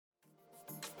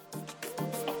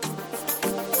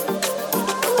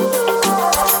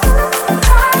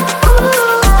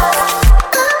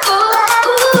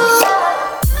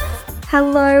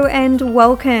Hello and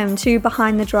welcome to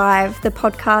Behind the Drive, the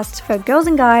podcast for girls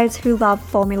and guys who love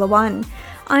Formula One.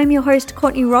 I'm your host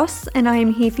Courtney Ross and I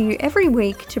am here for you every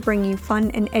week to bring you fun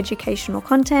and educational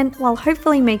content while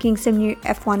hopefully making some new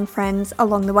F1 friends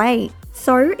along the way.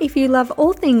 So if you love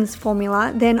all things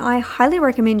Formula, then I highly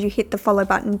recommend you hit the follow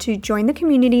button to join the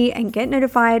community and get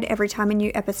notified every time a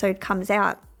new episode comes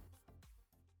out.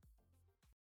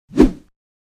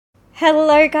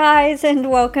 Hello guys and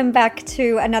welcome back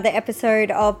to another episode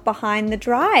of Behind the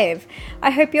Drive. I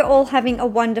hope you're all having a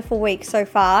wonderful week so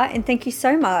far and thank you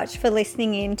so much for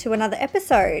listening in to another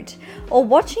episode or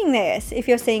watching this if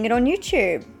you're seeing it on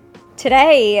YouTube.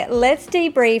 Today, let's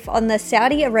debrief on the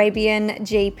Saudi Arabian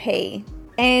GP.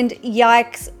 And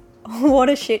yikes, what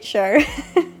a shit show.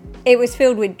 It was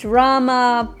filled with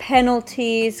drama,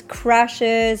 penalties,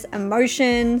 crashes,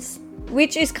 emotions,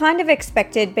 which is kind of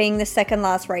expected being the second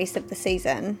last race of the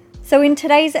season. So in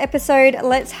today's episode,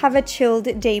 let's have a chilled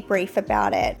debrief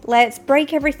about it. Let's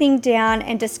break everything down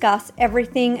and discuss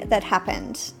everything that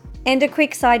happened. And a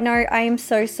quick side note, I am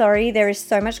so sorry there is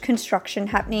so much construction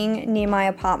happening near my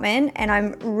apartment and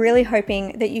I'm really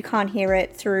hoping that you can't hear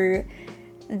it through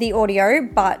the audio,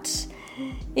 but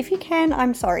if you can,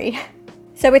 I'm sorry.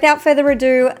 So without further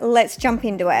ado, let's jump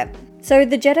into it. So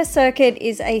the Jeddah circuit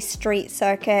is a street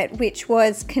circuit which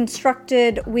was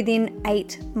constructed within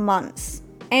 8 months.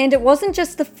 And it wasn't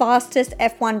just the fastest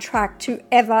F1 track to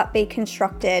ever be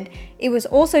constructed, it was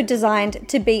also designed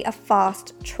to be a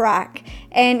fast track.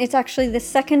 And it's actually the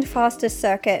second fastest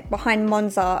circuit behind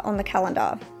Monza on the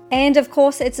calendar. And of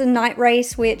course it's a night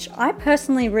race which I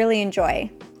personally really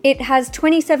enjoy. It has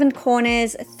 27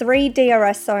 corners, 3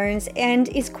 DRS zones, and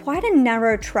is quite a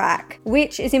narrow track,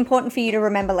 which is important for you to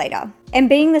remember later. And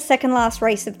being the second last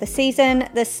race of the season,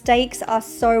 the stakes are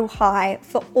so high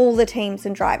for all the teams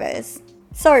and drivers.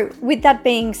 So, with that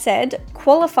being said,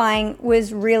 qualifying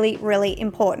was really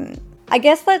important. I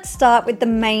guess let's start with the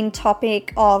main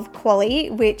topic of quali,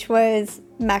 which was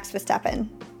Max Verstappen.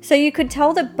 So you could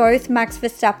tell that both Max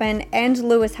Verstappen and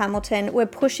Lewis Hamilton were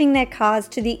pushing their cars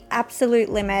to the absolute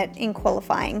limit in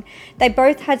qualifying. They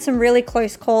both had some really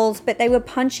close calls, but they were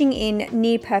punching in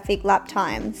near perfect lap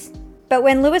times. But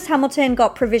when Lewis Hamilton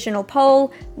got provisional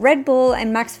pole, Red Bull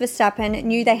and Max Verstappen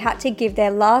knew they had to give their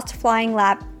last flying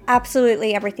lap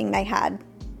absolutely everything they had.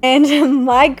 And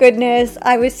my goodness,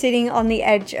 I was sitting on the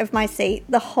edge of my seat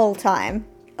the whole time.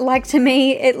 Like, to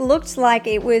me, it looked like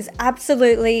it was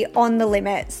absolutely on the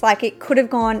limits, like it could have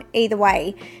gone either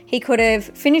way. He could have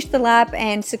finished the lap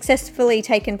and successfully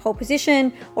taken pole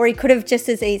position, or he could have just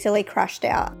as easily crashed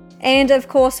out. And of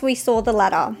course, we saw the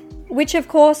latter, which of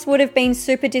course would have been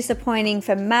super disappointing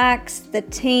for Max, the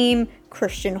team,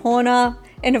 Christian Horner,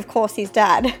 and of course his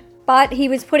dad. But he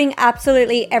was putting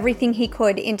absolutely everything he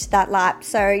could into that lap,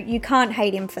 so you can't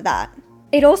hate him for that.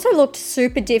 It also looked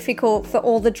super difficult for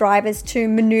all the drivers to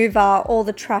maneuver all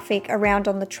the traffic around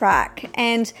on the track.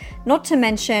 And not to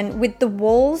mention, with the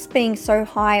walls being so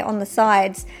high on the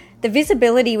sides, the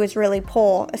visibility was really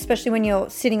poor, especially when you're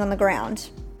sitting on the ground.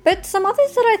 But some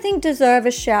others that I think deserve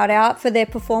a shout out for their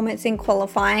performance in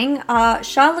qualifying are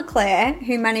Charles Leclerc,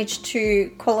 who managed to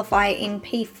qualify in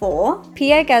P4,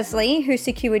 Pierre Gasly, who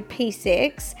secured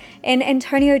P6, and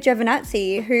Antonio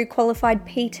Giovinazzi, who qualified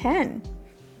P10.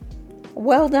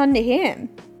 Well done to him.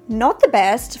 Not the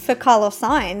best for Carlos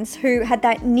Sainz, who had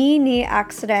that near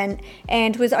accident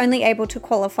and was only able to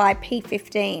qualify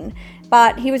P15,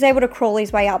 but he was able to crawl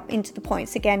his way up into the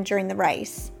points again during the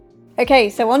race. Okay,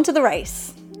 so on to the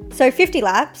race. So 50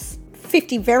 laps,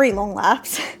 50 very long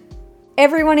laps.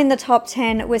 Everyone in the top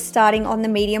 10 was starting on the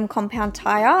medium compound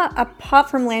tyre, apart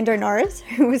from Lando Norris,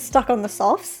 who was stuck on the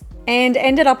softs, and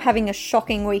ended up having a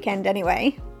shocking weekend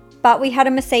anyway. But we had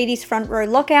a Mercedes front row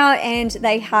lockout and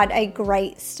they had a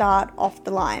great start off the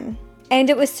line. And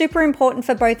it was super important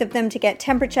for both of them to get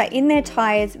temperature in their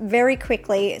tyres very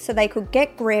quickly so they could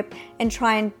get grip and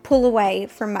try and pull away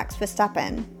from Max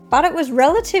Verstappen. But it was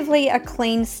relatively a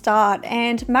clean start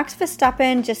and Max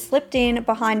Verstappen just slipped in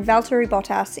behind Valtteri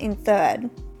Bottas in third.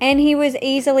 And he was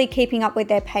easily keeping up with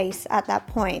their pace at that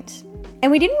point.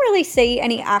 And we didn't really see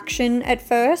any action at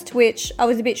first, which I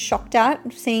was a bit shocked at,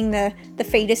 seeing the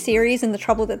feeder series and the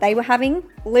trouble that they were having.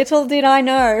 Little did I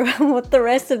know what the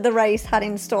rest of the race had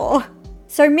in store.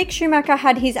 So Mick Schumacher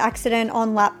had his accident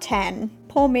on lap 10.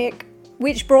 Poor Mick.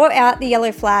 Which brought out the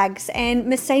yellow flags, and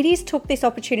Mercedes took this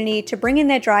opportunity to bring in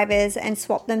their drivers and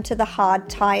swap them to the hard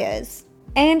tyres.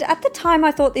 And at the time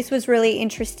I thought this was really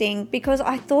interesting because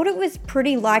I thought it was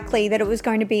pretty likely that it was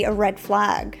going to be a red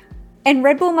flag. And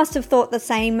Red Bull must have thought the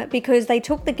same because they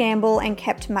took the gamble and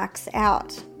kept Max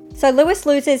out. So Lewis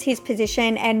loses his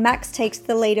position and Max takes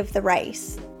the lead of the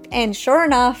race. And sure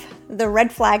enough, the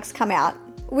red flags come out.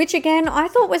 Which again, I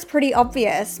thought was pretty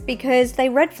obvious because they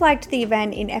red flagged the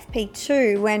event in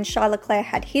FP2 when Charles Leclerc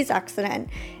had his accident,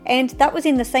 and that was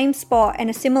in the same spot and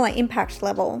a similar impact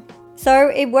level. So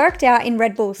it worked out in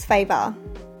Red Bull's favour.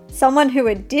 Someone who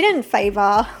it didn't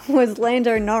favour was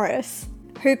Lando Norris,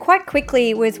 who quite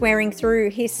quickly was wearing through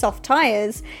his soft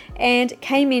tyres and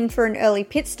came in for an early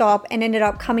pit stop and ended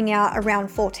up coming out around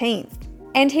 14th.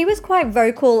 And he was quite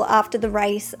vocal after the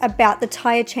race about the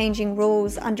tyre changing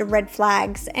rules under red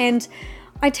flags, and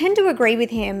I tend to agree with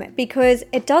him because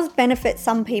it does benefit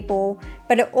some people,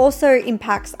 but it also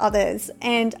impacts others,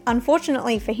 and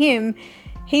unfortunately for him,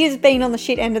 he has been on the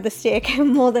shit end of the stick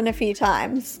more than a few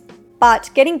times. But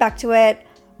getting back to it,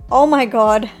 oh my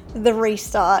god, the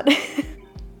restart.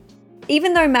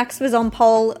 Even though Max was on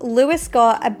pole, Lewis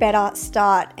got a better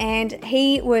start and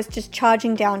he was just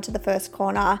charging down to the first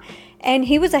corner and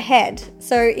he was ahead.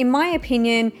 So in my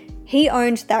opinion, he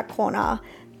owned that corner.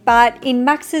 But in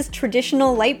Max's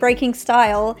traditional late braking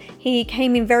style, he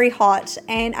came in very hot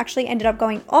and actually ended up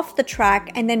going off the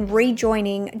track and then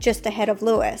rejoining just ahead of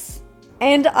Lewis.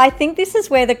 And I think this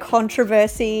is where the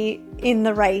controversy in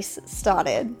the race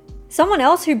started. Someone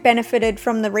else who benefited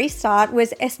from the restart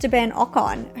was Esteban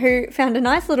Ocon, who found a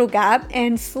nice little gap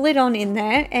and slid on in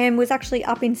there and was actually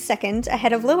up in second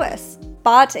ahead of Lewis.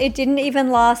 But it didn't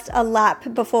even last a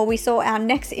lap before we saw our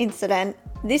next incident,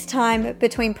 this time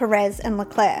between Perez and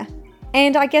Leclerc.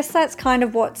 And I guess that's kind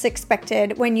of what's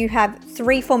expected when you have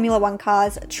 3 Formula 1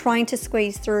 cars trying to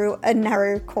squeeze through a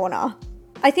narrow corner.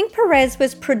 I think Perez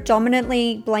was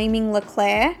predominantly blaming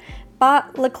Leclerc,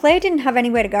 but Leclerc didn't have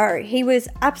anywhere to go. He was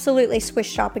absolutely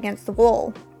squished up against the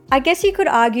wall. I guess you could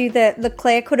argue that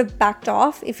Leclerc could have backed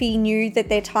off if he knew that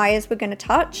their tyres were going to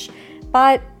touch,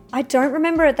 but I don't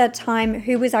remember at that time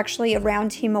who was actually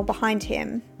around him or behind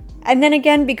him. And then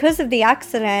again, because of the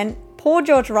accident, poor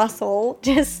George Russell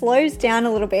just slows down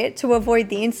a little bit to avoid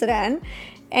the incident,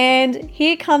 and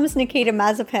here comes Nikita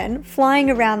Mazepin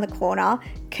flying around the corner,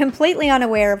 completely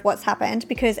unaware of what's happened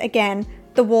because, again,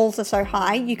 the walls are so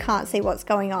high, you can't see what's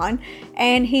going on.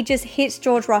 And he just hits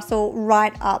George Russell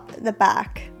right up the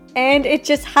back. And it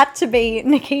just had to be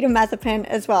Nikita Mazepin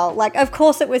as well. Like, of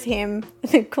course it was him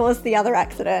that caused the other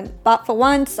accident. But for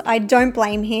once, I don't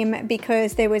blame him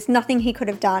because there was nothing he could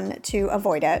have done to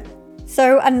avoid it.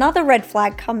 So another red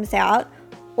flag comes out.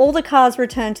 All the cars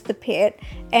return to the pit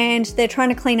and they're trying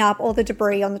to clean up all the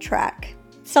debris on the track.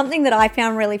 Something that I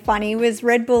found really funny was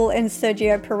Red Bull and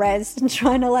Sergio Perez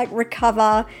trying to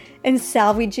recover and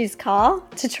salvage his car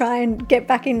to try and get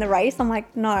back in the race. I'm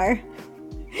like, no,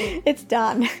 it's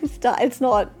done. It's done. It's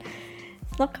not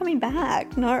coming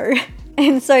back. No.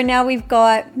 And so now we've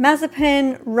got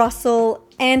Mazepin, Russell,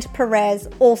 and Perez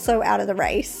also out of the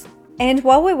race. And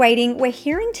while we're waiting, we're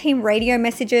hearing team radio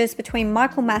messages between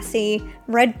Michael Massey,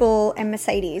 Red Bull, and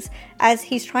Mercedes as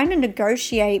he's trying to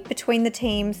negotiate between the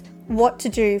teams what to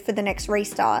do for the next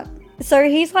restart. So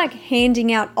he's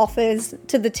handing out offers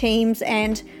to the teams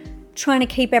and trying to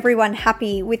keep everyone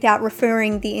happy without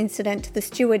referring the incident to the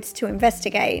stewards to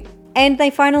investigate. And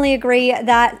they finally agree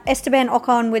that Esteban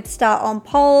Ocon would start on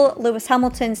pole, Lewis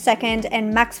Hamilton second,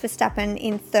 and Max Verstappen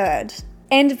in third.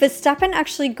 And Verstappen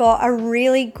actually got a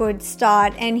really good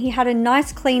start and he had a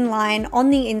nice clean line on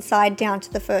the inside down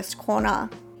to the first corner.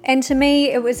 And to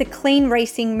me, it was a clean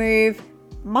racing move,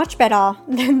 much better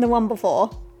than the one before.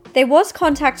 There was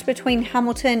contact between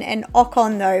Hamilton and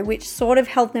Ocon though, which sort of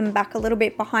held them back a little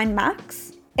bit behind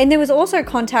Max. And there was also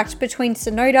contact between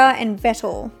Tsunoda and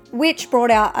Vettel, which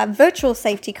brought out a virtual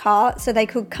safety car so they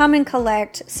could come and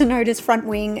collect Tsunoda's front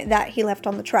wing that he left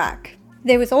on the track.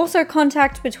 There was also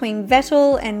contact between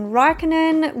Vettel and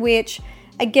Raikkonen, which,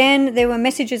 again, there were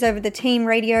messages over the team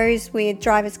radios with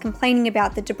drivers complaining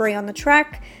about the debris on the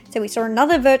track. So we saw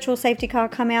another virtual safety car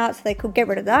come out so they could get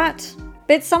rid of that.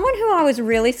 But someone who I was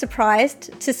really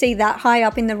surprised to see that high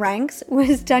up in the ranks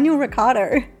was Daniel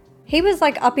Ricciardo. He was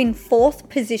up in 4th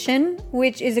position,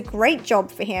 which is a great job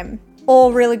for him.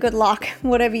 Or really good luck,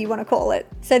 whatever you want to call it.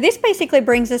 So this basically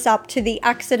brings us up to the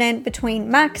accident between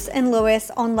Max and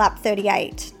Lewis on lap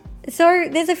 38. So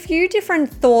there's a few different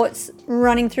thoughts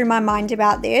running through my mind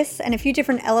about this and a few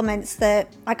different elements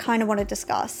that I kind of want to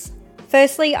discuss.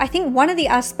 Firstly, I think one of the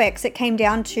aspects it came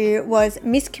down to was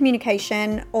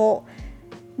miscommunication or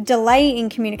delay in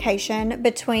communication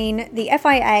between the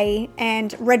FIA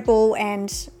and Red Bull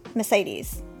and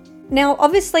Mercedes. Now,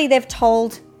 obviously they've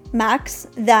told Max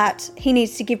that he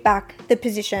needs to give back the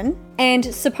position, and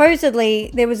supposedly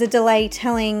there was a delay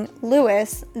telling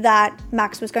Lewis that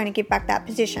Max was going to give back that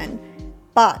position.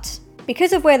 But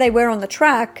because of where they were on the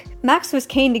track, Max was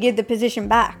keen to give the position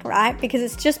back, right? Because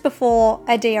it's just before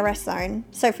a DRS zone.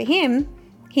 So for him,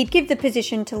 he'd give the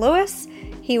position to Lewis,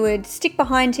 he would stick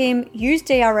behind him, use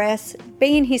DRS,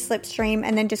 be in his slipstream,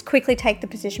 and then just quickly take the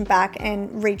position back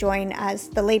and rejoin as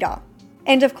the leader.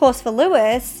 And of course for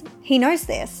Lewis, he knows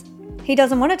this. He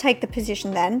doesn't want to take the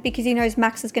position then because he knows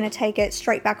Max is going to take it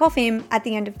straight back off him at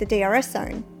the end of the DRS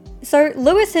zone. So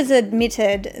Lewis has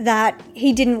admitted that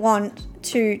he didn't want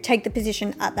to take the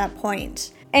position at that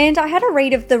point. And I had a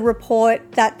read of the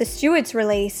report that the stewards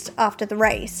released after the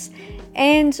race.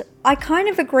 And I kind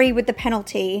of agree with the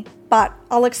penalty, but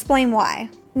I'll explain why.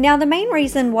 Now, the main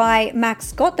reason why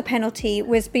Max got the penalty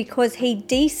was because he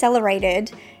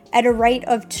decelerated at a rate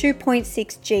of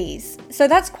 2.6 Gs. So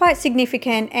that's quite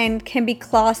significant and can be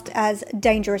classed as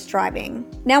dangerous driving.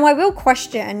 Now, I will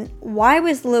question, why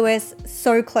was Lewis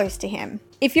so close to him?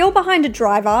 If you're behind a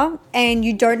driver and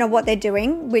you don't know what they're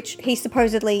doing, which he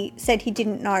supposedly said he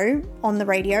didn't know on the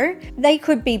radio, they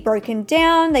could be broken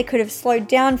down, they could have slowed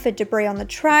down for debris on the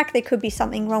track, there could be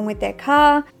something wrong with their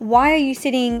car. Why are you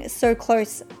sitting so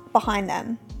close behind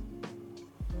them?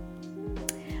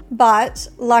 But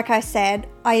like I said,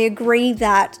 I agree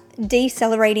that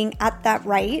decelerating at that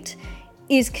rate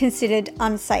is considered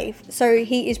unsafe. So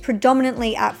he is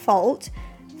predominantly at fault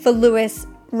for Lewis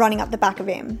running up the back of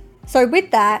him. So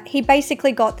with that, he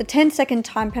basically got the 10-second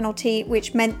time penalty,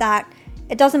 which meant that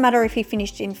it doesn't matter if he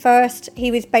finished in first, he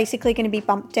was basically going to be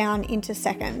bumped down into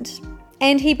second.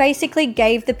 And he basically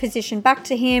gave the position back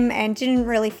to him and didn't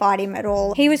really fight him at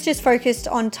all. He was just focused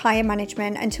on tyre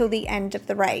management until the end of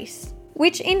the race.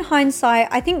 Which in hindsight,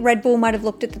 I think Red Bull might have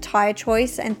looked at the tyre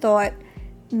choice and thought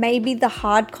maybe the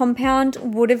hard compound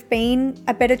would have been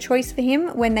a better choice for him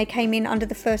when they came in under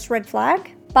the first red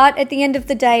flag. But at the end of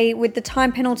the day, with the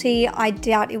time penalty, I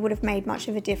doubt it would have made much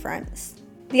of a difference.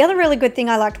 The other really good thing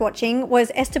I liked watching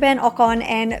was Esteban Ocon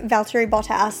and Valtteri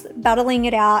Bottas battling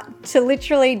it out to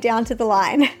literally down to the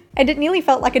line. And it nearly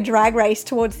felt like a drag race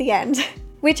towards the end.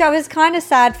 Which I was kind of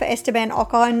sad for Esteban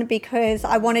Ocon because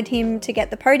I wanted him to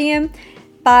get the podium.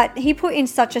 But he put in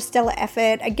such a stellar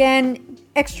effort. Again,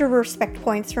 extra respect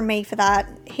points from me for that.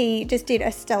 He just did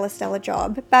a stellar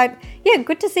job. But yeah,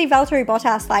 good to see Valtteri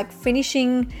Bottas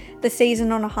finishing the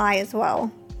season on a high as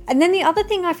well. And then the other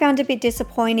thing I found a bit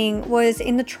disappointing was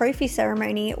in the trophy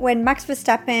ceremony when Max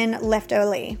Verstappen left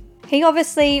early. He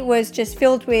obviously was just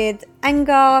filled with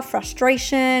anger,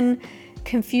 frustration,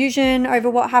 confusion over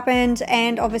what happened,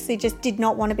 and obviously just did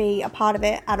not want to be a part of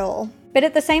it at all. But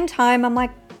at the same time, I'm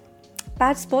like,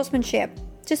 bad sportsmanship.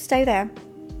 Just stay there.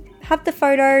 Have the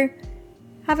photo,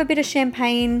 have a bit of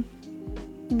champagne,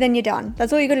 then you're done.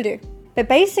 That's all you got to do. But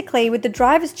basically, with the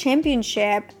Drivers'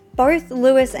 Championship, both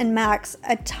Lewis and Max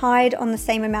are tied on the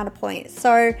same amount of points.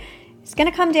 So it's going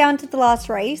to come down to the last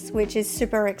race, which is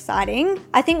super exciting.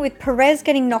 I think with Perez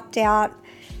getting knocked out,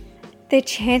 their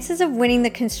chances of winning the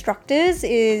Constructors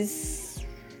is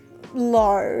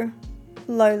low.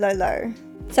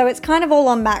 So it's kind of all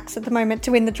on Max at the moment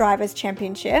to win the Drivers'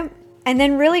 Championship. And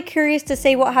then really curious to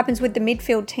see what happens with the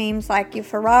midfield teams like your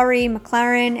Ferrari,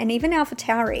 McLaren, and even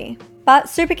AlphaTauri. But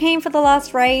super keen for the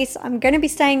last race. I'm going to be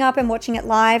staying up and watching it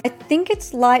live. I think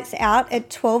it's lights out at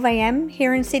 12 a.m.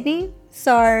 here in Sydney.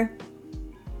 So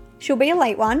she'll be a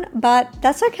late one, but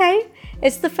that's okay.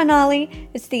 It's the finale.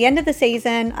 It's the end of the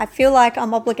season. I feel like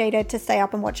I'm obligated to stay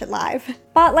up and watch it live.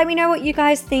 But let me know what you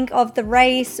guys think of the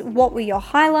race. What were your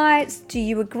highlights? Do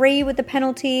you agree with the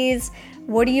penalties?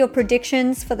 What are your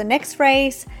predictions for the next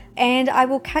race? And I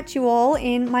will catch you all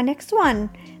in my next one.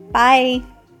 Bye.